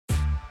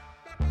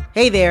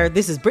Hey there,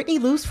 this is Brittany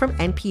Luce from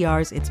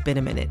NPR's It's Been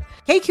a Minute.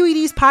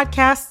 KQED's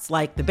podcasts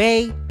like The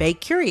Bay, Bay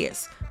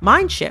Curious,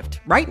 Mind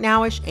Shift, Right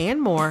Nowish,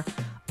 and more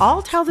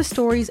all tell the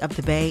stories of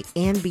the Bay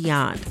and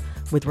beyond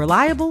with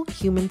reliable,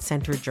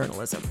 human-centered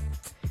journalism.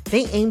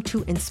 They aim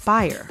to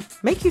inspire,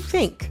 make you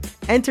think,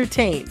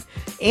 entertain,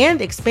 and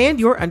expand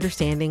your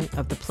understanding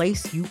of the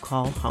place you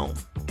call home.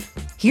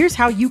 Here's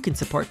how you can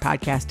support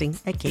podcasting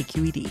at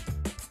KQED.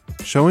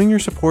 Showing your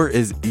support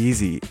is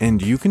easy,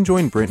 and you can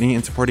join Brittany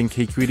in supporting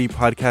KQED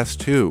Podcast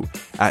too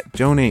at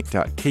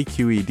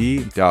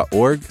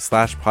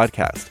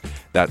donate.kqed.org/podcast.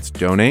 That's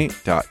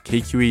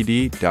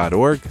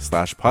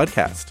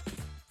donate.kqed.org/podcast.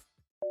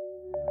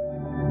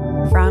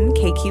 From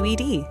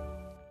KQED.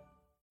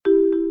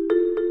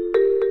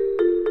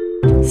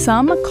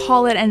 Some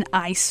call it an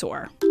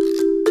eyesore.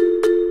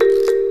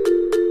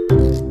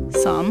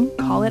 Some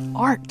call it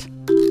art.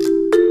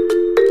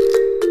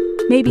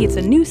 Maybe it's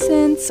a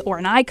nuisance or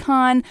an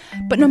icon,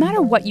 but no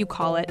matter what you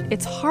call it,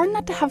 it's hard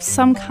not to have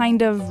some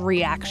kind of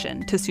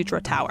reaction to Sutro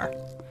Tower.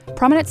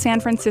 Prominent San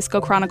Francisco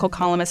Chronicle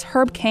columnist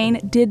Herb Caen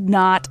did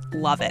not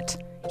love it.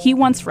 He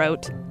once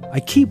wrote,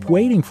 "I keep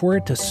waiting for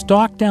it to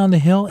stalk down the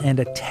hill and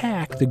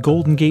attack the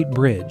Golden Gate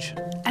Bridge."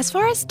 As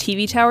far as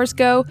TV towers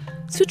go,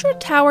 Sutro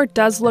Tower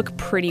does look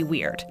pretty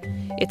weird.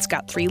 It's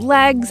got 3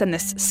 legs and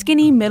this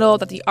skinny middle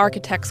that the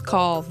architects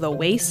call the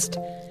waist.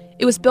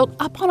 It was built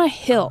up on a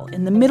hill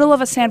in the middle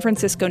of a San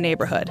Francisco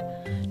neighborhood,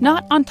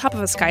 not on top of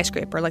a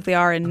skyscraper like they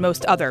are in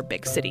most other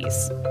big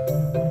cities.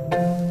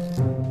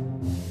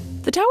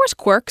 The tower's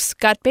quirks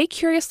got Bay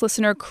Curious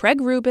listener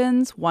Craig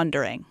Rubens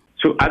wondering.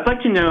 So I'd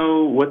like to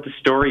know what the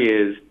story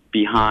is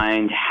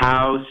behind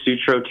how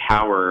Sutro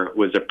Tower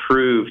was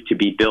approved to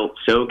be built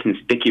so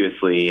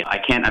conspicuously. I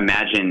can't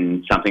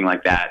imagine something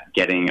like that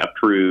getting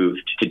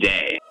approved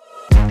today.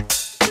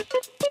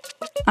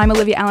 I'm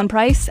Olivia Allen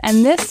Price,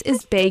 and this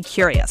is Bay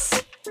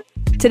Curious.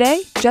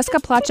 Today, Jessica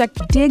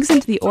Placzek digs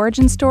into the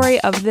origin story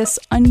of this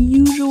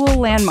unusual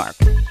landmark.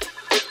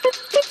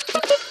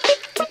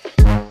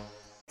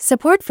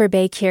 Support for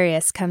Bay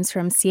Curious comes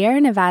from Sierra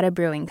Nevada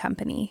Brewing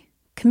Company,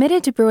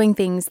 committed to brewing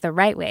things the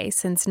right way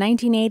since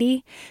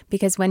 1980,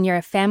 because when you're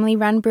a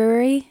family-run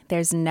brewery,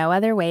 there's no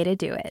other way to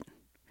do it.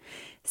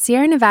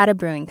 Sierra Nevada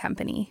Brewing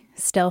Company,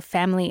 still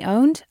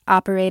family-owned,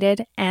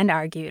 operated, and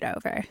argued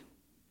over.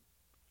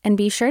 And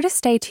be sure to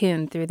stay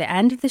tuned through the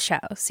end of the show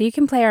so you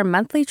can play our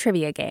monthly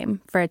trivia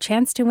game for a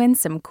chance to win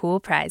some cool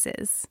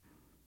prizes.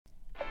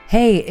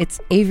 Hey, it's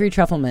Avery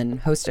Trufelman,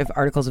 host of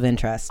Articles of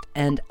Interest.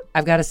 And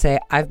I've got to say,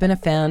 I've been a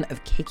fan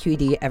of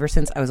KQED ever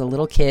since I was a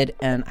little kid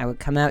and I would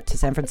come out to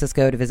San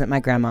Francisco to visit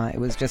my grandma. It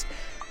was just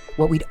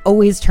what we'd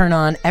always turn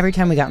on every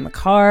time we got in the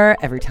car,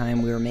 every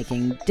time we were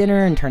making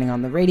dinner and turning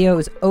on the radio. It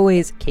was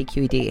always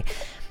KQED.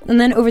 And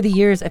then over the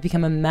years, I've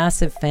become a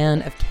massive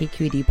fan of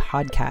KQED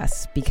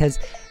podcasts because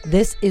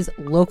this is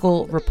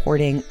local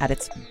reporting at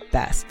its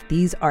best.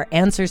 These are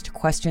answers to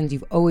questions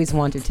you've always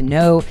wanted to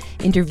know,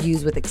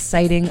 interviews with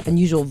exciting,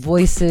 unusual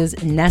voices,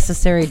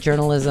 necessary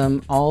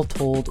journalism, all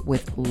told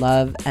with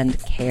love and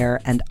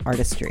care and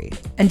artistry.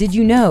 And did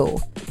you know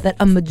that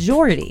a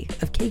majority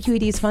of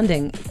KQED's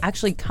funding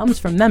actually comes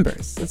from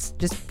members? It's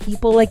just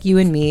people like you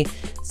and me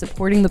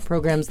supporting the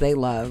programs they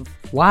love,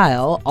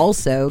 while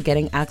also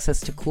getting access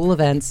to cool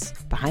events,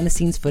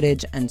 behind-the-scenes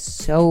footage, and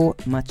so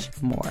much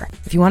more.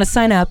 If you want to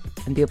sign up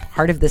and be a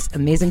part of this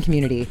amazing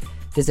community,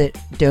 visit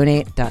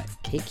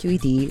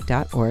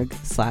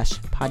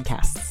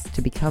donate.kqed.org/podcasts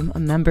to become a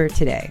member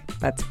today.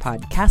 That's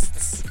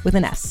podcasts with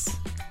an S.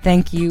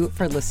 Thank you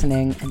for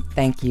listening, and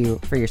thank you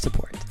for your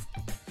support.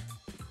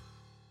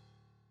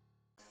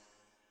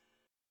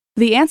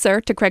 The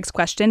answer to Craig's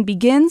question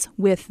begins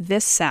with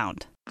this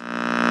sound.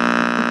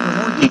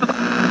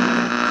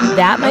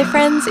 That, my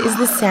friends, is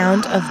the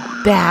sound of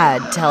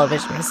bad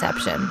television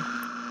reception.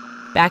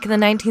 Back in the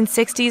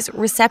 1960s,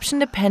 reception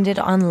depended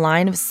on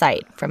line of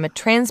sight, from a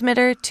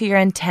transmitter to your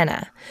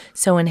antenna.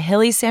 So in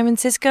hilly San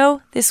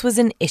Francisco, this was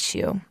an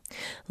issue.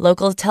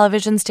 Local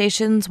television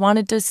stations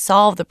wanted to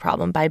solve the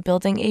problem by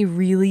building a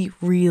really,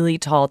 really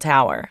tall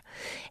tower.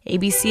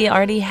 ABC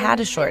already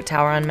had a short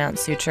tower on Mount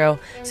Sutro,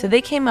 so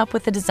they came up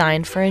with a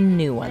design for a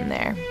new one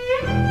there.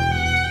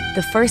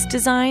 The first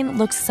design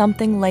looked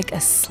something like a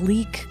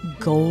sleek,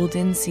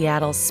 golden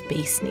Seattle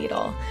Space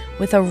Needle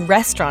with a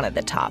restaurant at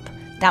the top.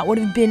 That would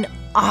have been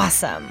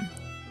awesome.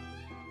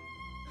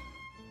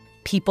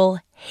 People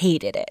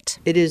hated it.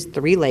 It is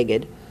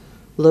 3-legged,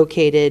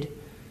 located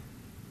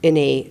in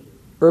a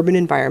urban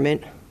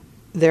environment.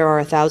 There are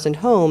 1,000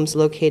 homes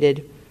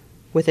located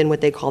within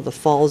what they call the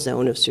fall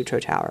zone of Sutro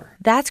Tower.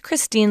 That's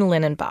Christine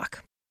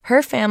Linenbach.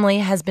 Her family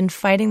has been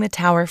fighting the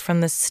tower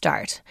from the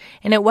start,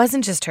 and it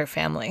wasn't just her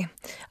family.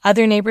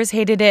 Other neighbors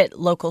hated it,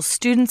 local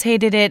students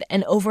hated it,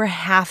 and over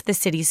half the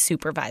city's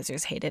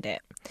supervisors hated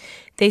it.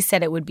 They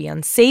said it would be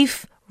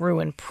unsafe,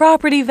 ruin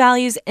property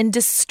values, and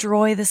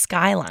destroy the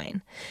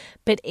skyline.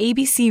 But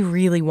ABC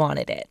really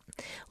wanted it.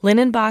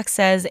 Linenbach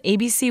says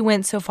ABC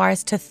went so far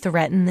as to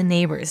threaten the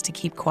neighbors to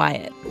keep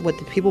quiet. What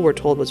the people were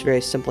told was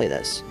very simply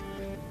this: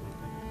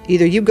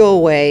 either you go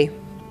away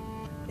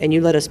and you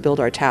let us build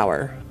our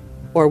tower,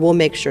 or we'll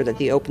make sure that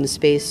the open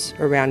space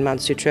around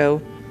Mount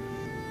Sutro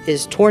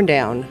is torn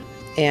down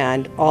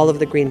and all of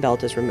the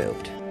greenbelt is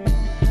removed.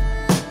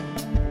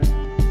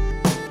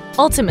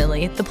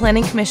 Ultimately, the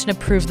Planning Commission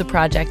approved the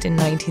project in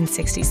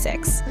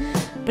 1966,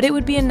 but it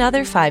would be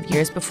another 5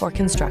 years before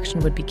construction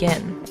would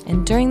begin,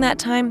 and during that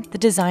time, the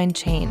design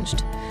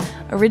changed.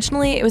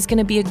 Originally, it was going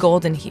to be a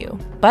golden hue,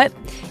 but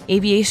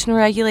aviation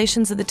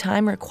regulations at the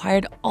time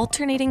required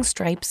alternating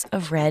stripes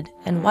of red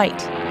and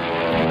white.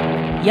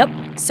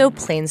 Yep, so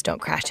planes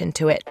don't crash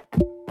into it.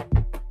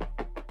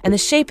 And the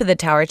shape of the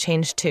tower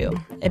changed too.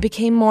 It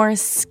became more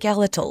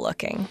skeletal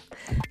looking.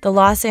 The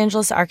Los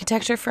Angeles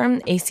architecture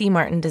firm A.C.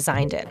 Martin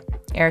designed it.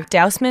 Eric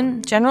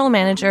Dousman, general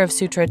manager of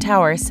Sutro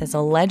Tower, says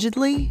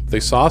allegedly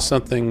they saw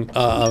something,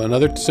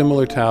 another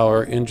similar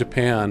tower in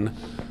Japan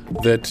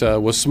that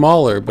was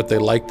smaller, but they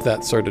liked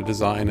that sort of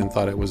design and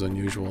thought it was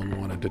unusual and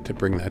wanted to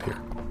bring that here.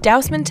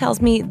 Dousman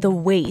tells me the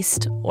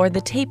waist, or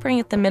the tapering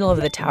at the middle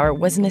of the tower,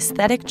 was an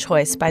aesthetic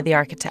choice by the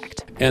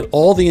architect. And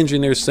all the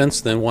engineers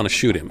since then want to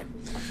shoot him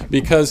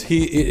because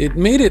it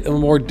made it a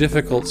more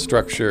difficult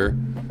structure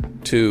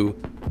to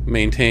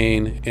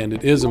maintain, and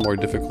it is a more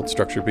difficult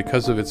structure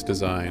because of its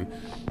design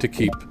to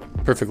keep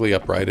perfectly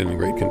upright and in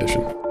great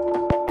condition.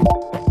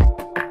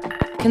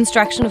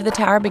 Construction of the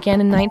tower began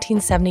in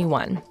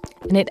 1971,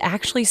 and it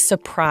actually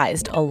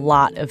surprised a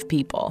lot of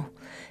people.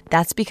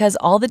 That's because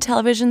all the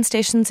television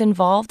stations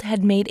involved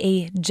had made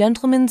a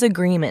gentleman's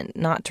agreement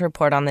not to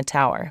report on the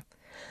tower.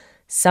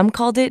 Some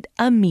called it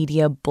a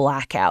media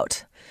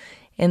blackout.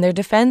 In their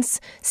defense,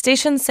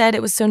 stations said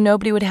it was so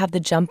nobody would have the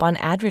jump on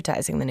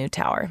advertising the new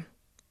tower.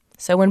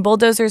 So when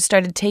bulldozers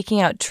started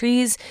taking out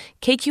trees,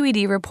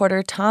 KQED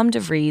reporter Tom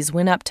DeVries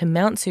went up to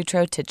Mount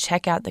Sutro to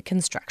check out the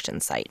construction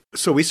site.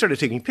 So we started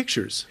taking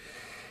pictures.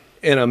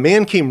 And a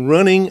man came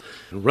running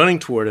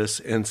toward us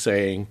and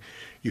saying,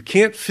 "You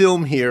can't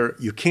film here,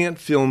 you can't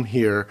film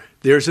here,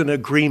 there's an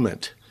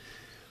agreement."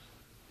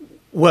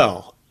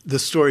 Well, the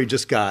story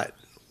just got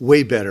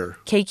way better.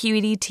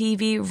 KQED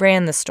TV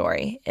ran the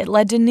story. It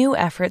led to new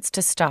efforts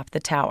to stop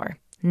the tower.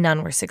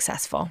 None were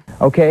successful.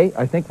 Okay,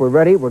 I think we're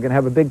ready. We're going to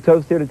have a big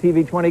toast here to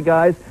TV20,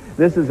 guys.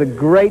 This is a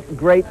great,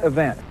 great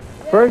event.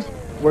 First,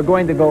 we're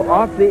going to go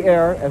off the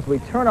air as we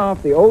turn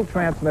off the old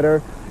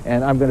transmitter,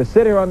 and I'm going to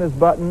sit here on this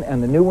button,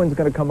 and the new one's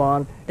going to come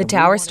on. The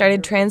tower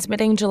started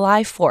transmitting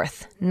July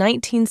 4th,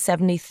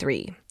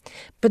 1973.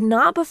 But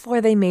not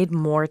before they made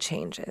more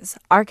changes.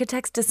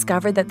 Architects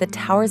discovered that the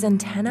tower's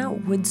antenna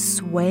would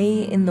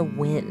sway in the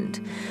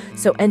wind.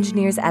 So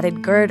engineers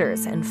added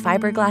girders and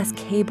fiberglass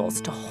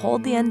cables to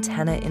hold the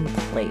antenna in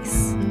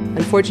place.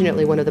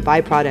 Unfortunately, one of the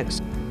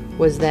byproducts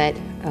was that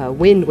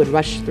wind would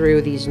rush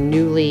through these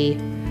newly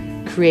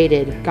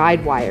created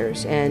guide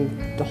wires, and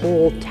the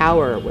whole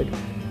tower would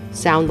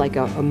sound like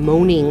a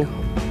moaning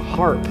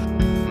harp.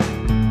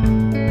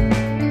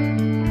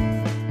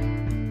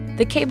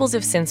 The cables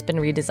have since been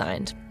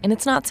redesigned, and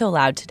it's not so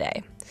loud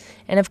today.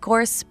 And of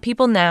course,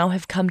 people now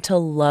have come to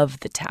love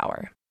the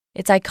tower.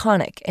 It's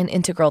iconic and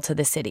integral to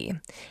the city.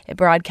 It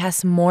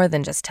broadcasts more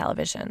than just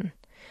television.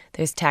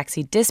 There's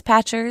taxi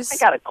dispatchers, I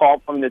got a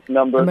call from this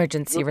number.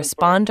 Emergency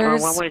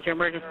responders, What is your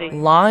emergency?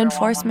 law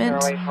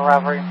enforcement,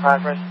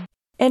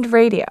 and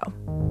radio.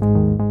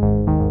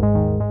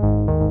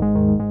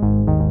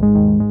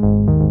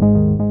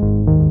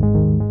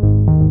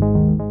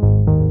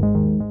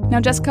 Now,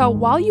 Jessica,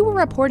 while you were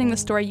reporting the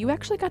story, you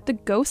actually got to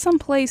go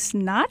someplace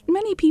not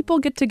many people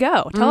get to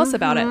go. Tell us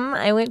about it.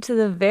 I went to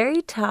the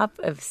very top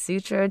of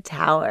Sutro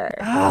Tower.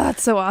 Oh,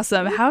 that's so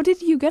awesome. How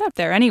did you get up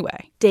there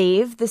anyway?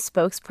 Dave, the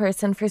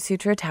spokesperson for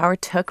Sutro Tower,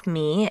 took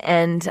me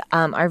and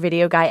our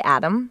video guy,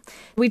 Adam.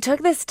 We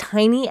took this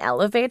tiny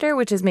elevator,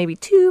 which is maybe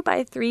 2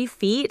 by 3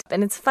 feet.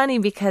 And it's funny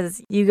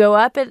because you go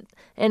up at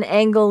an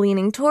angle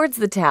leaning towards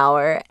the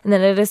tower, and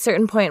then at a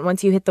certain point,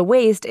 once you hit the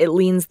waist, it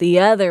leans the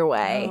other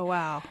way. Oh,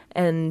 wow.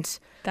 And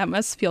that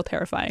must feel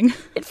terrifying.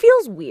 It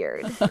feels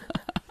weird.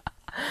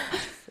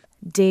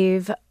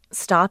 Dave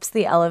stops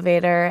the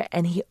elevator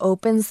and he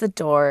opens the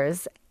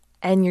doors,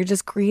 and you're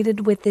just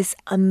greeted with this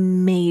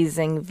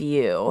amazing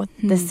view.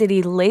 The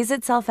city lays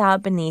itself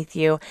out beneath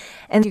you,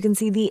 and you can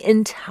see the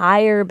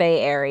entire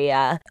Bay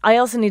Area. I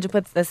also need to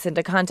put this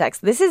into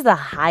context. This is the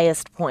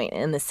highest point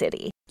in the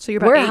city. So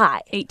you're about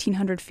high.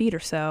 1,800 feet or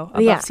so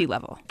above sea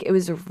level. It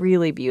was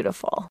really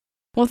beautiful.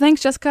 Well,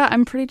 thanks, Jessica.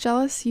 I'm pretty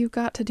jealous you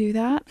got to do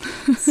that.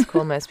 It's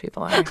cool. Most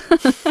people are.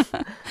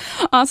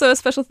 Also, a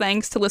special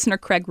thanks to listener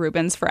Craig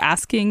Rubens for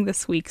asking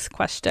this week's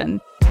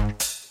question.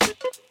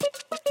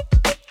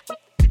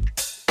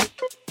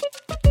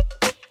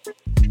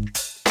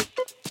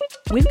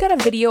 We've got a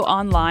video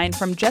online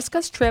from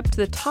Jessica's trip to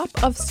the top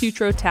of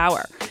Sutro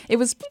Tower. It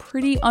was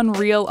pretty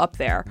unreal up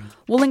there.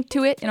 We'll link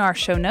to it in our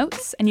show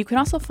notes, and you can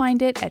also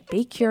find it at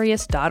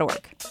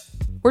baycurious.org.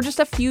 We're just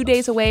a few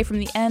days away from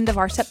the end of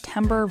our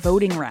September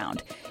voting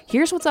round.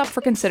 Here's what's up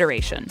for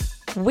consideration.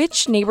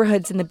 Which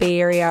neighborhoods in the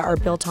Bay Area are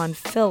built on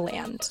fill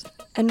land?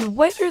 And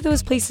what are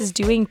those places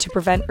doing to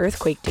prevent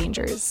earthquake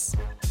dangers?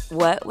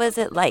 What was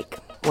it like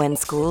when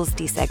schools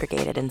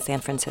desegregated in San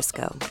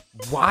Francisco.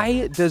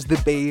 Why does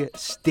the Bay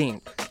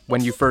stink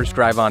when you first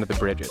drive onto the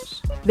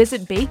bridges?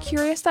 Visit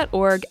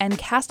baycurious.org and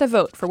cast a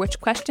vote for which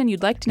question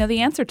you'd like to know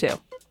the answer to.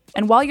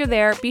 And while you're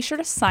there, be sure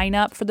to sign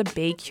up for the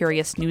Bay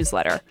Curious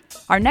newsletter.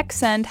 Our next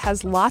send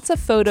has lots of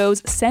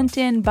photos sent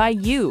in by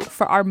you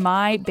for our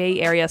My Bay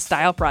Area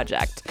Style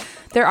project.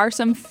 There are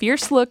some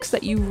fierce looks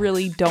that you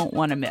really don't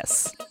want to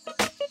miss.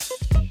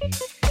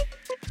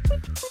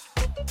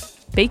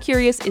 Bay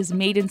Curious is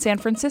made in San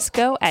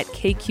Francisco at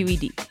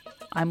KQED.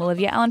 I'm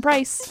Olivia Allen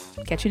Price.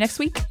 Catch you next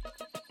week.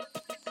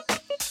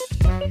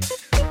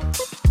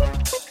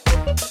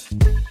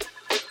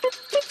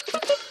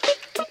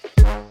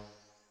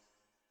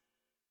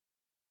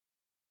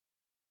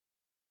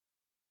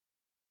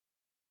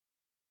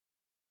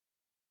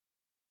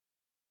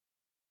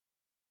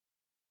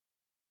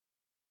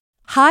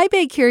 Hi,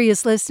 Bay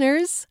Curious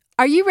listeners.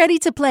 Are you ready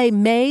to play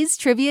May's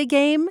trivia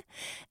game?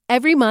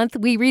 Every month,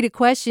 we read a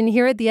question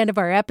here at the end of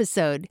our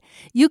episode.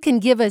 You can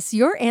give us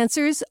your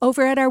answers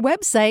over at our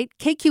website,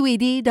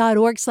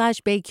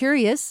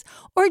 kqed.org/baycurious,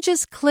 or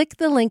just click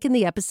the link in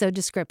the episode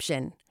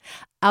description.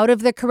 Out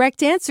of the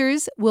correct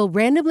answers, we'll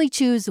randomly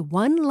choose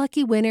one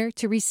lucky winner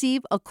to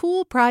receive a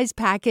cool prize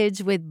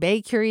package with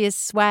Bay Curious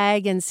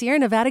swag and Sierra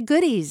Nevada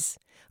goodies.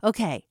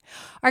 Okay,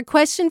 our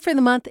question for the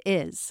month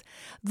is,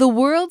 the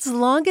world's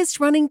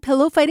longest-running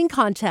pillow fighting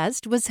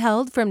contest was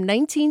held from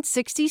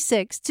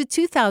 1966 to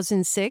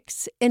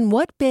 2006 in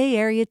what Bay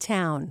Area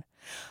town?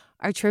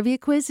 Our trivia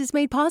quiz is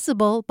made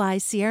possible by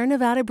Sierra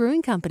Nevada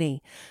Brewing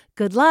Company.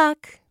 Good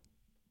luck!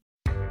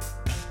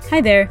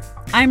 Hi there,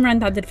 I'm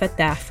Randa Abdel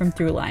Fattah from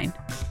Throughline.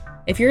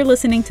 If you're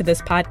listening to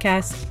this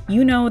podcast,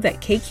 you know that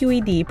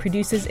KQED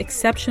produces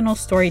exceptional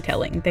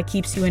storytelling that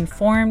keeps you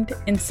informed,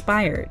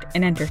 inspired,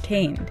 and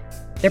entertained.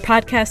 Their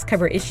podcasts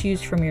cover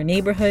issues from your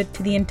neighborhood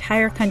to the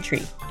entire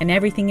country and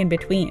everything in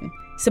between.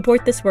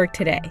 Support this work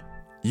today.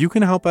 You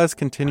can help us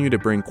continue to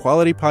bring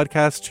quality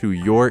podcasts to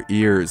your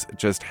ears.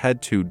 Just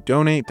head to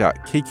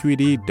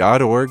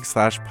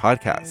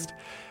donate.kqed.org/podcast.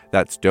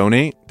 That's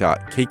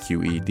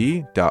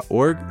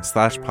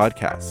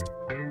donate.kqed.org/podcast.